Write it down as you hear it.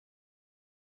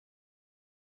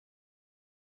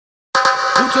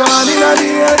Put your hand in the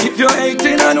air if you're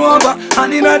 18 and over.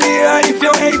 Hand in the air if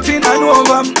you're 18 and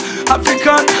over.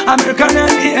 African, American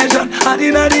and Asian. Hand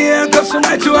in the air cause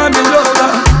tonight you are my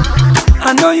lover.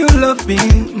 I know you love me,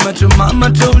 but your mama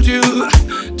told you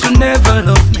to never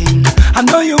love me. I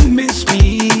know you miss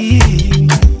me.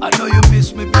 I know you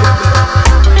miss me,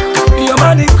 baby. Your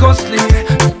money costly,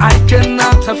 I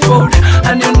cannot afford,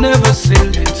 and you never sell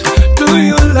it. Do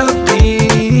you love me?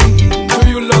 Do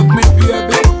you love me,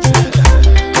 baby?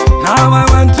 Now I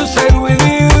want to sail with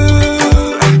you,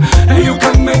 and you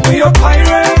can make me a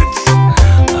pirate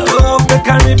of the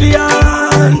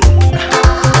Caribbean.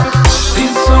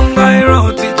 This song I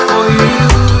wrote it for you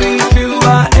if you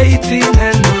are 18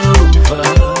 and over.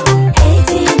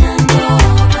 18 and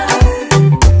over.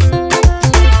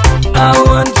 I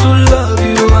want to love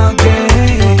you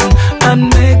again and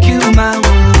make you my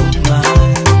woman.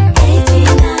 18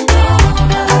 and over.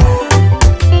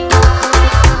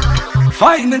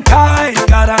 Find a car, I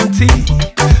guarantee.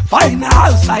 Find a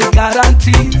house, I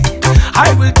guarantee.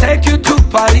 I will take you to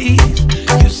Paris.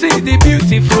 You see the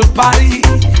beautiful Paris.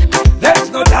 There's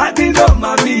no daddy, no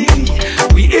mommy.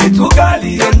 We eat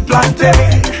ugali and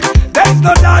plantain. There's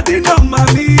no daddy, no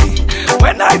mommy.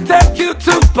 When I take you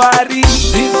to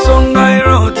Paris, this song I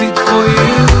wrote it for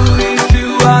you.